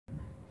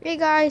Hey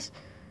guys,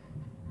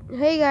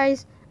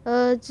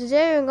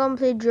 today we're gonna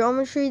play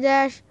Geometry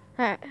Dash.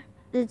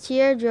 It's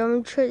here,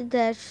 Geometry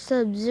Dash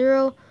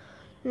Sub-Zero.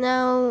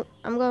 Now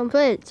I'm gonna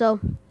play it.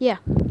 So yeah.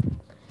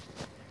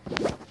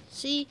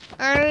 See,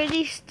 I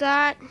already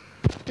start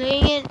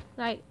playing it.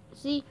 Like,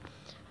 see,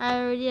 I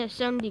already have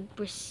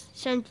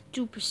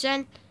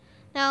 72%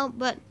 now.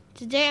 But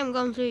today I'm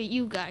gonna play with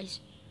you guys.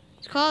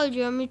 It's called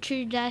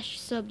Geometry Dash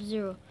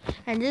Sub-Zero,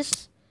 and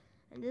this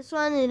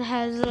one, it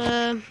has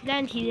a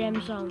Dan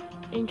TDM song,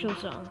 intro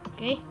song.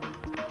 Okay, here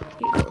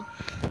you go.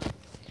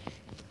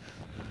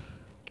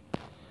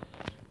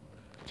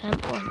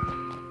 Temp 1.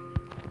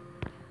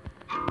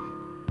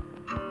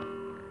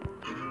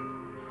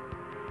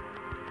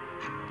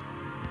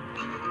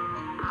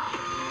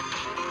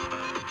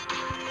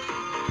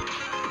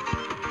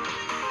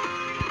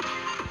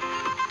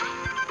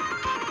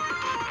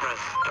 Press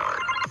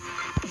start.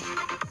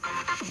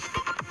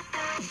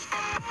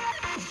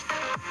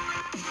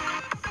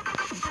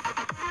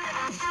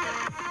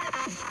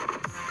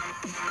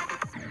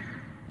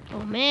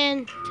 Oh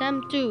man,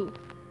 Temp 2.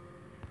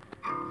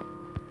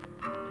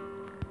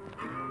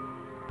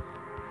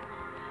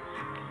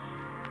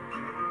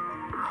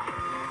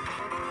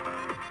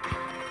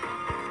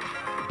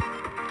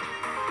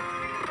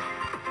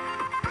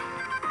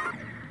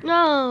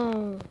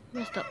 No,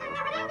 messed up.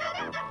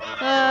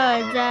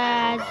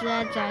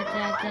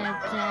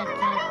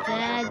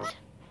 Dad.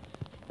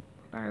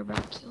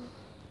 Barbecue.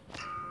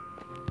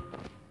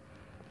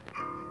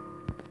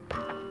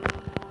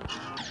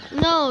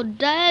 No,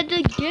 Dad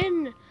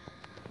again.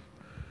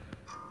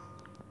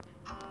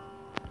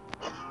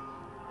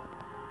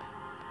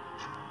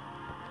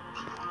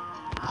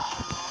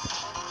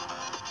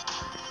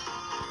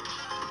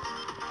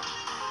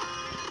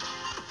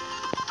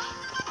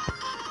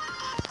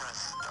 Press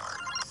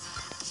start.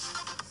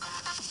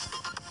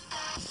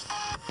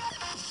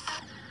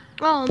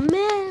 Oh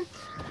man,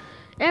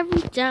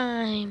 every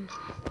time.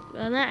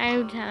 Well, not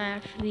every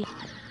time actually.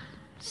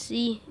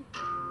 See.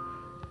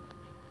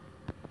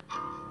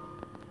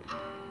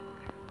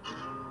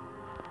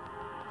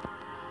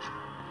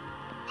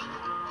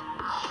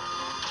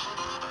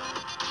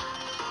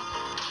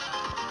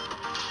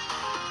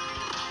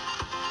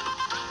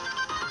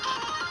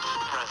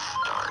 Press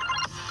start.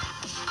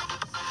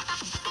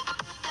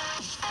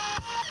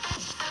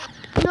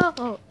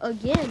 No,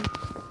 again.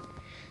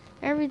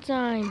 Every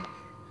time.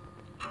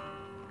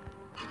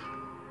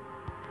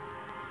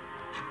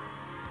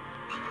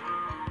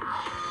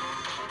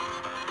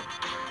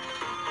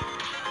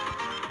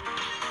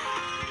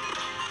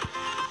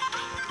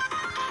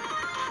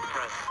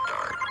 Press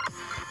start.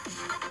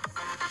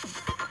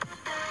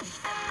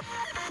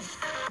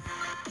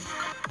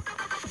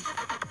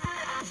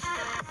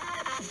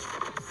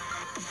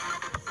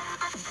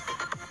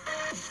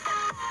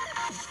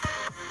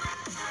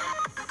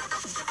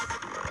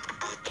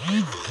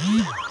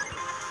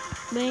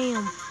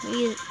 Bam.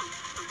 Made it.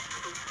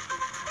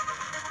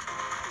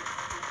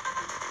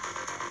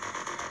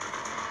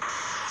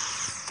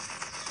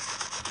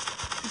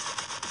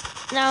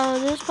 Now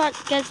this part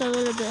gets a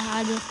little bit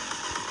harder.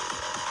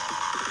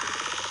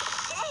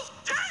 Oh,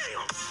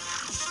 damn!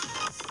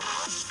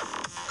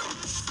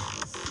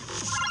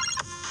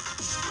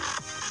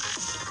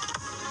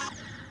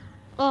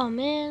 Oh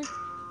man.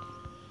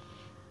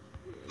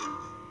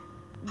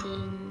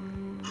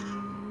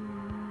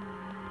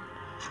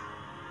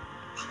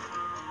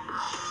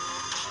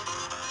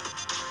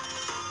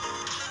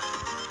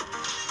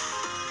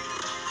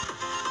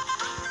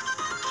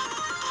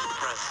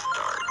 Press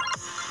start.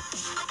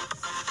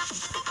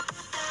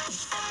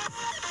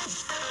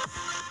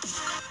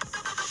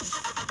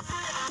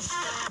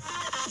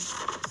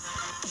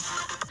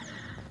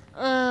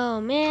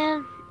 Oh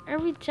man.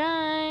 Every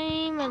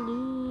time I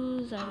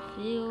lose, I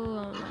feel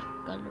I'm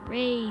like gonna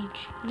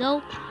rage.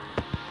 Nope.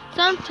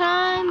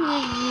 Sometimes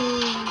if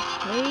you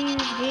play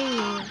this game,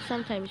 you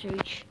sometimes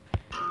rage.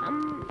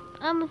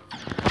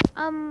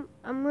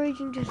 I'm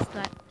raging just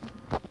that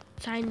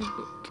tiny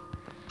bit.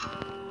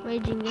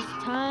 Raging just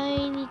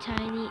tiny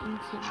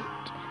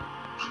incident.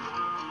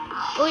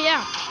 Oh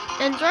yeah,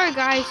 and sorry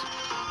guys,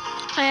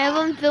 I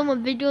haven't filmed a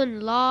video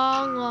in a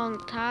long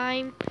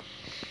time.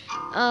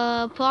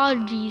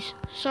 Apologies,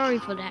 sorry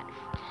for that.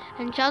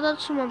 And shout out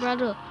to my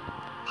brother.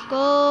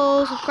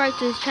 Go subscribe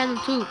to his channel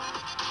too.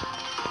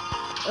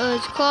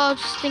 It's called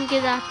Stinky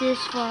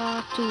Artist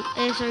for two.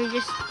 Sorry,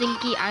 just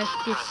Stinky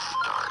Artist.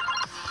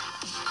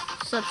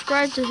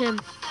 Subscribe to him.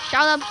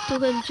 Shout out to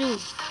him too.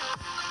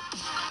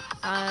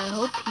 I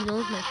hope he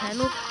knows my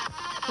channel.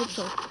 Hope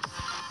so.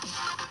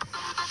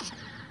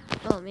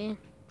 Oh man,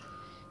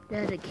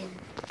 that again.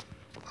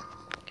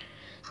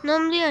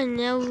 Normally I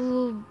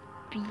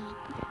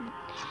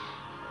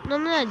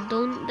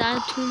don't die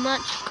too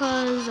much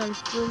because I'm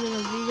filming a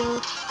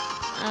video.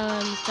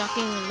 I'm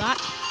talking a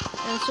lot,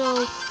 and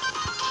so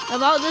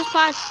about this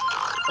part,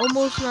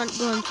 almost not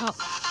going to talk,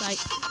 like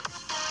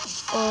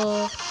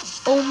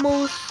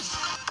almost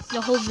the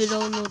whole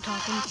video no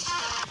talking.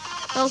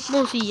 Well,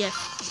 mostly yes.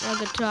 I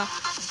could talk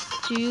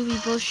to you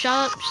people.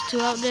 Shout outs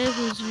to out there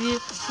who's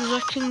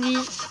watching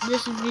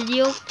this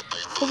video.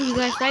 Hope you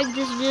guys like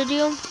this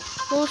video.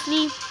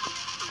 Mostly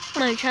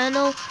my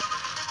channel.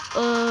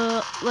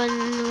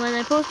 When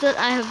I post it,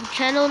 I have a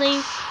channel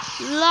name.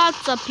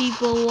 Lots of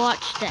people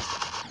watch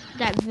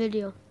that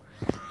video.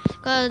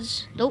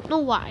 Cause don't know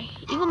why.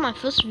 Even my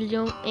first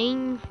video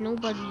ain't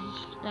nobody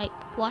like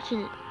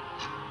watching it.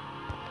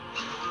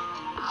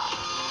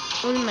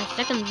 Only my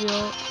second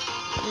video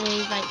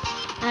is like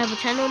I have a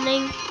channel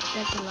name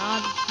that's a lot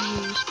of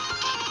views.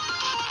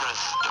 Press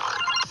start.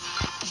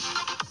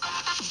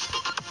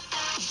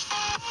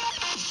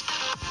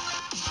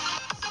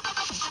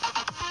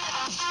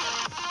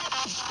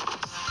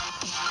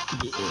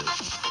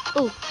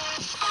 Oh,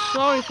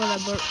 sorry for that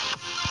burp.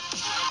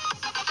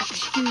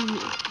 Excuse me.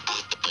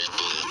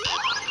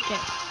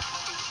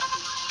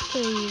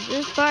 Okay,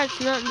 this part's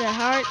not that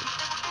hard.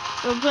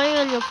 You're playing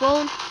on your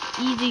phone,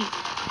 easy.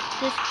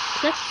 Just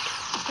click,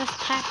 just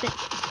tap it.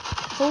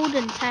 Hold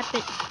and tap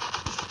it.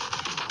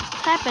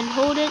 Tap and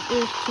hold it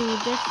is to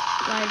just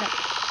slide up.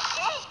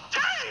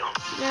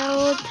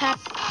 Now tap.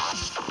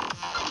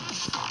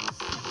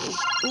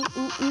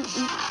 Ooh.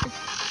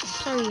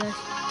 Sorry guys.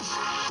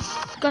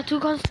 Got too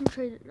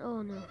concentrated.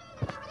 Oh no.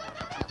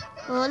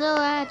 Oh no,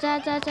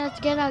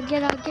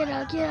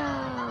 get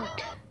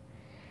out.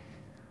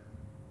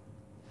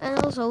 And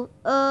also,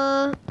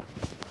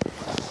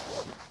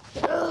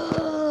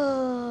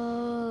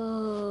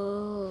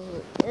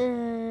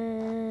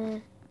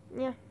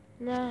 yeah,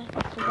 nah,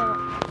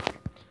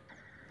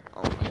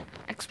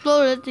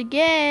 exploded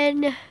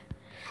again.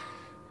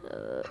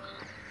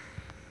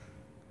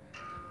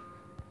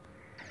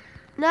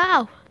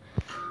 Now,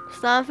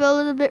 starting to feel a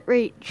little bit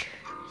rage,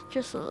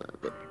 just a little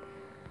bit.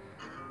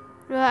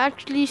 Well,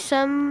 actually,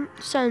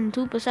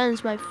 2%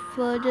 is my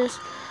furthest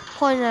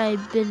point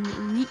I've been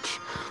reached,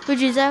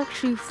 which is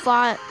actually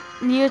far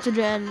near to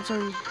the end.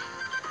 Sorry.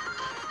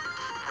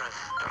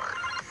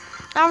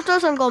 After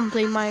I'm gonna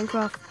play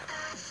Minecraft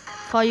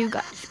for you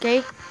guys,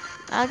 okay?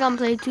 I'm gonna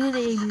play 2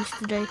 days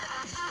today.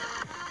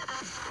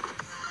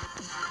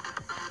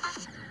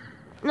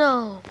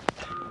 No.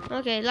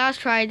 Okay, last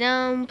try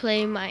down,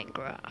 play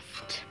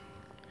Minecraft.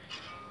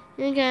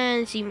 You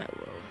can see my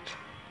world.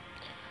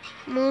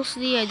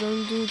 Mostly I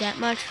don't do that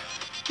much.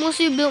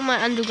 Mostly build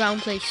my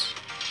underground place.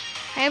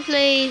 I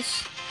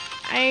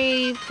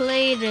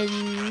played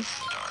in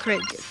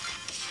creative.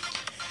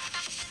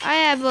 I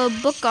have a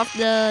book of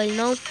the,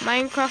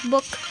 Minecraft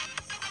book.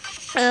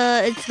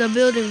 It's the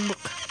building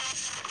book.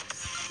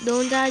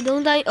 Don't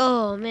die.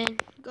 Oh man,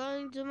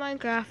 going to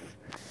Minecraft.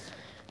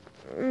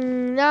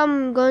 Now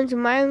I'm going to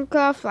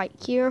Minecraft right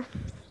here.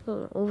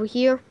 So over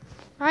here,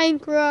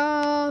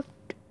 Minecraft.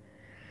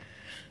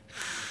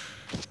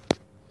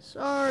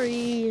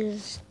 Sorry,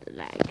 it's the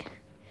lag.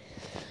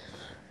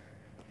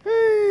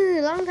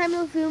 Long time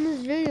no film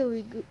this video,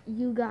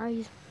 you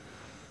guys.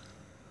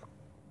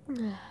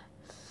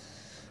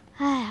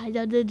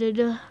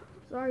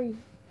 Sorry.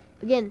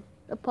 Again,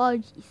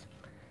 apologies.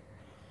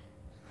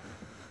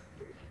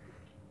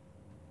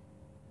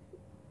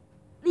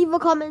 Leave a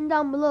comment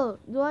down below.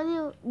 Do I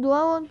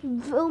want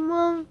to film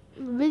a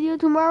video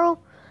tomorrow?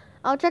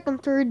 I'll check in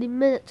 30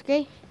 minutes,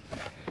 okay?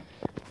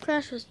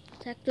 Crash was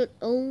detected.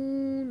 Oh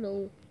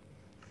no.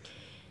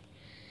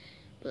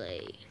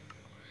 Play.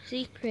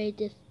 See,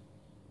 creative.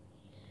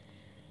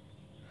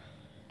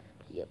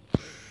 Yep.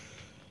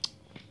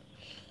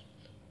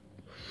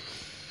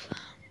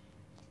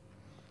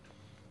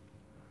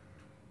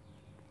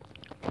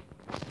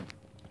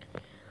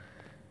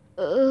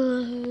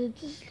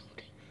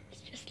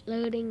 It's just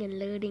loading and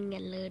loading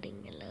and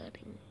loading and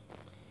loading.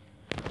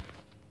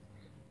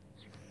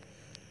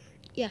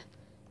 Yeah,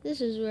 this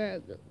is where I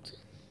built.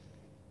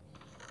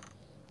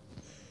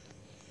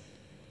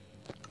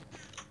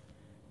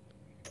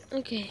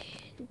 Okay,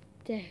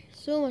 there,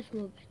 so much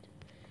more better.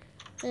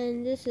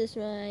 And this is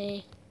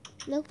my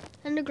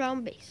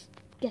underground base,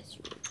 guest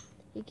room,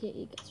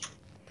 aka guest room.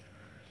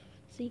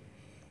 See,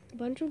 a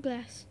bunch of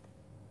glass.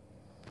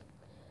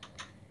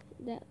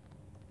 That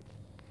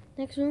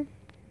next room,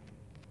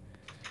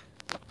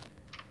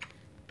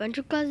 bunch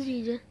of glass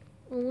either,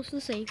 almost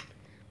the same,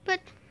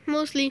 but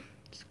mostly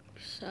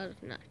sort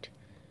of not.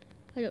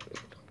 I don't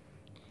know.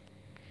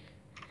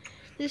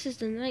 This is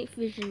the night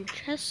vision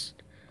chest.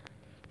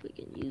 We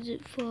can use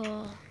it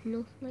for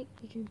night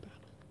vision problems.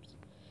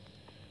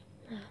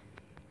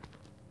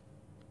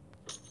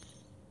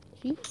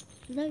 See?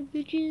 Night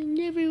vision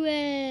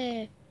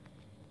everywhere!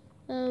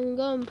 I'm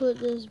gonna put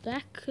this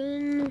back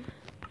in.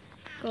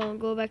 Gonna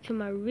go back to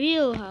my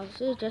real house.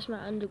 This is just my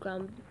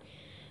underground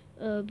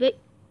bit.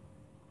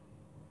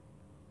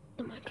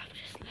 Oh my god,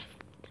 just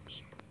left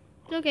me.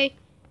 It's okay.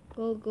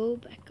 Go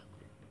back up.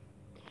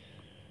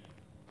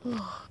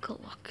 Oh, go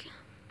walk.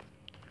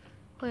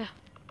 Oh yeah,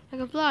 I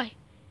can fly.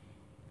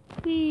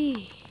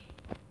 Whee.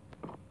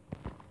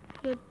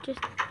 Good, just.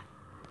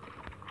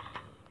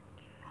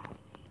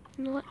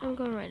 You know what? I'm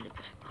gonna ride it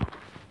back.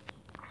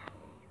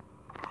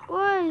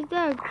 Why is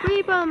there a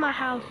creeper in my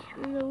house?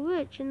 And the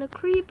witch and the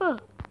creeper.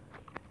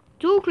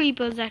 2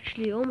 creepers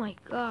actually. Oh my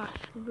gosh,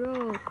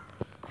 bro.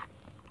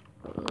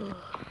 Ugh.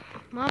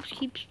 Mobs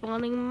keep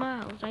spawning in my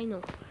house. I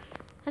know.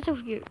 That's a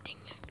weird thing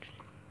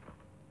actually.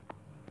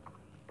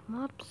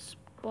 Mobs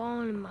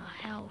spawn in my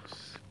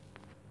house.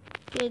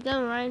 Okay,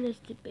 done riding this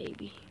the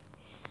baby.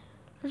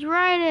 Let's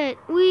ride it.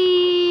 Whee!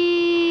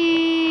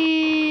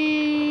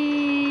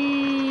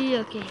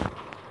 Okay.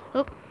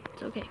 Oh,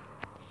 it's okay.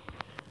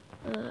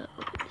 Open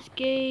this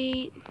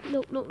gate.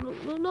 No, no, no,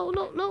 no, no,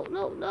 no, no,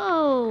 no,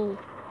 no.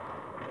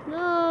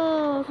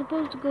 No, I'm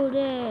supposed to go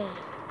there.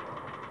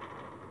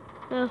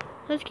 No,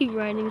 let's keep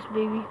riding this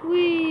baby.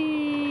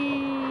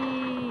 Whee!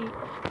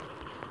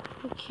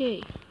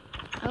 Okay.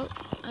 Out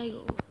I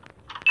go.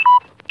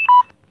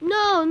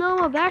 No, no,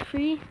 my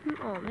battery.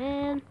 Oh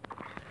man.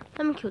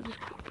 Let me kill this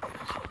creeper.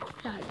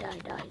 Die, die,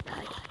 die,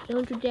 die.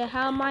 Don't you dare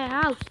have my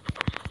house.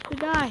 You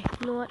die.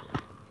 You know what?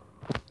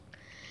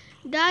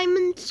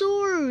 Diamond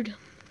sword.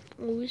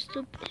 Always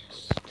the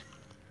best.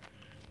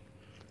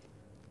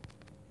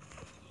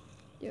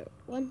 There,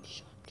 one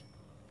shot.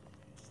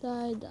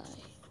 Die,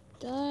 die.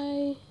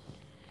 Die.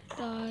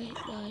 Die,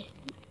 die.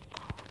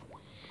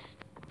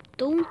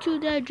 Don't you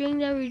dare drink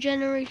that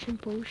regeneration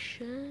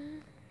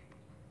potion.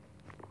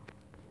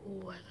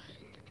 Oh, I got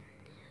it.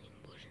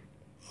 Potion.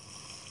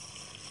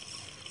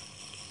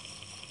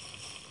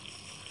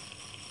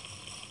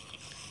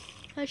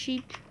 A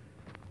sheep.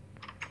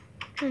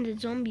 And the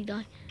zombie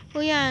died. Oh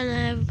yeah, and I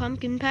have a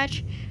pumpkin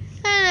patch.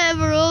 And I have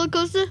a roller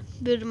coaster.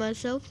 Built it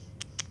myself.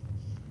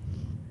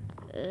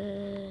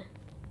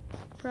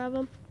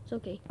 Problem? It's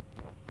okay.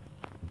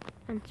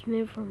 And it's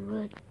made from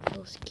wood.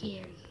 So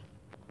scary.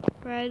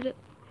 Ride it.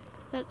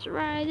 Let's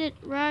ride it.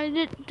 Ride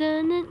it.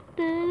 Dun it.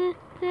 Dun it.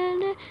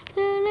 Dun it.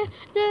 Dun it.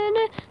 Dun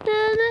it.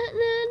 Dun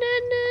it.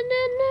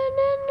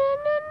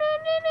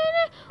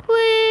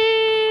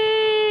 Whee!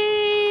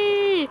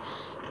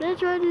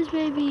 Let's ride this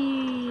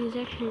baby. It's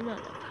actually not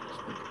that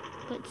fast,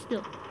 but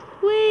still.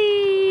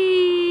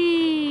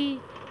 Whee!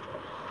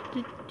 Do,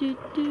 do,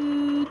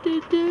 do,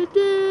 do, do,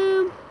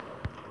 do.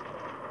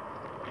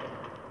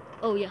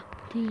 Oh yeah.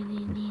 Dun,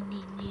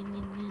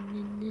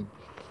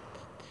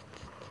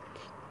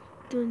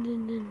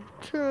 dun, dun.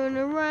 Turn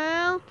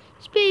around.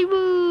 Speed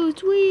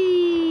boost.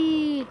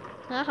 Whee!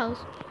 That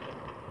house.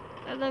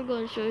 I'm not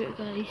going to show you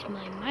guys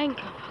my Minecraft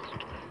house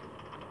tour.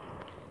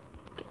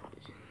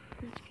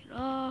 Let's get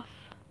off.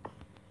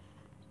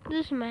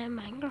 This is my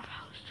Minecraft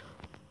house.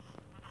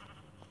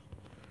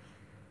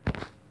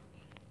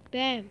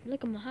 Bam,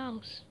 look at my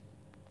house.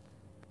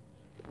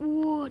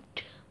 Wood.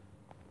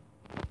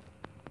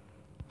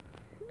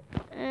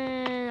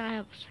 And I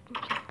have a second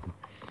floor.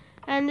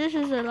 And this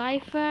is a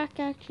life hack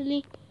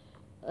actually.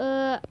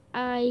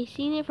 I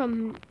seen it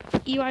from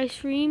EY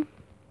Stream.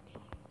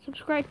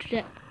 Subscribe to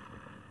that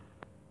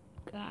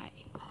guy.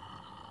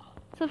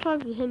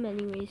 Subscribe to him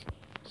anyways.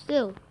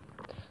 Still,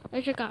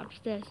 let's check out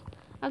upstairs.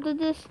 After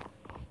this,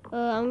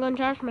 I'm gonna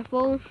charge my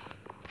phone.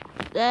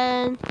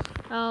 Then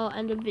I'll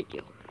end the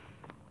video.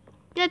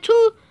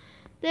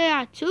 There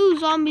are two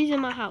zombies in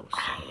my house.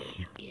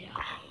 Get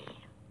out.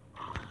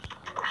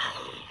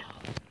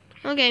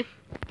 Okay,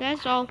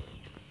 that's all.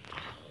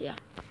 Yeah,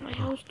 my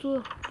house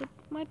tour. But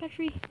my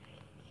battery.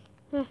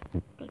 I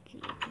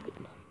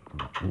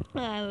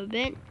have a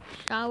bed,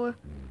 shower,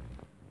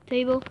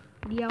 table,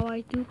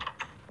 DIY too.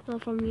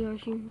 Not from New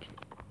York.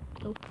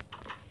 So,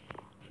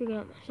 figure it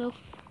out myself.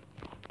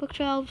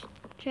 Bookshelves,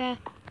 chair.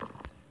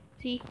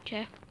 See,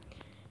 chair.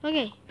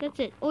 Okay, that's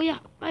it. Oh yeah,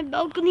 my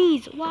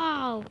balconies.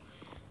 Wow.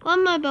 All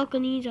my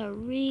balconies are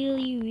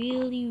really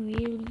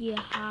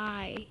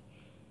high.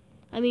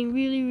 I mean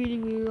really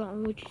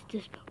long, which is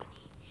this balcony.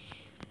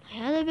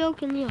 My other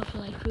balcony also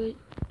like good,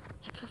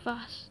 extra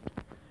fast.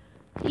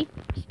 See,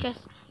 it's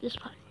just this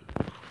one.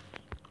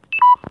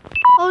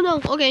 Oh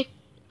no, okay.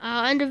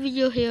 I'll end the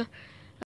video here.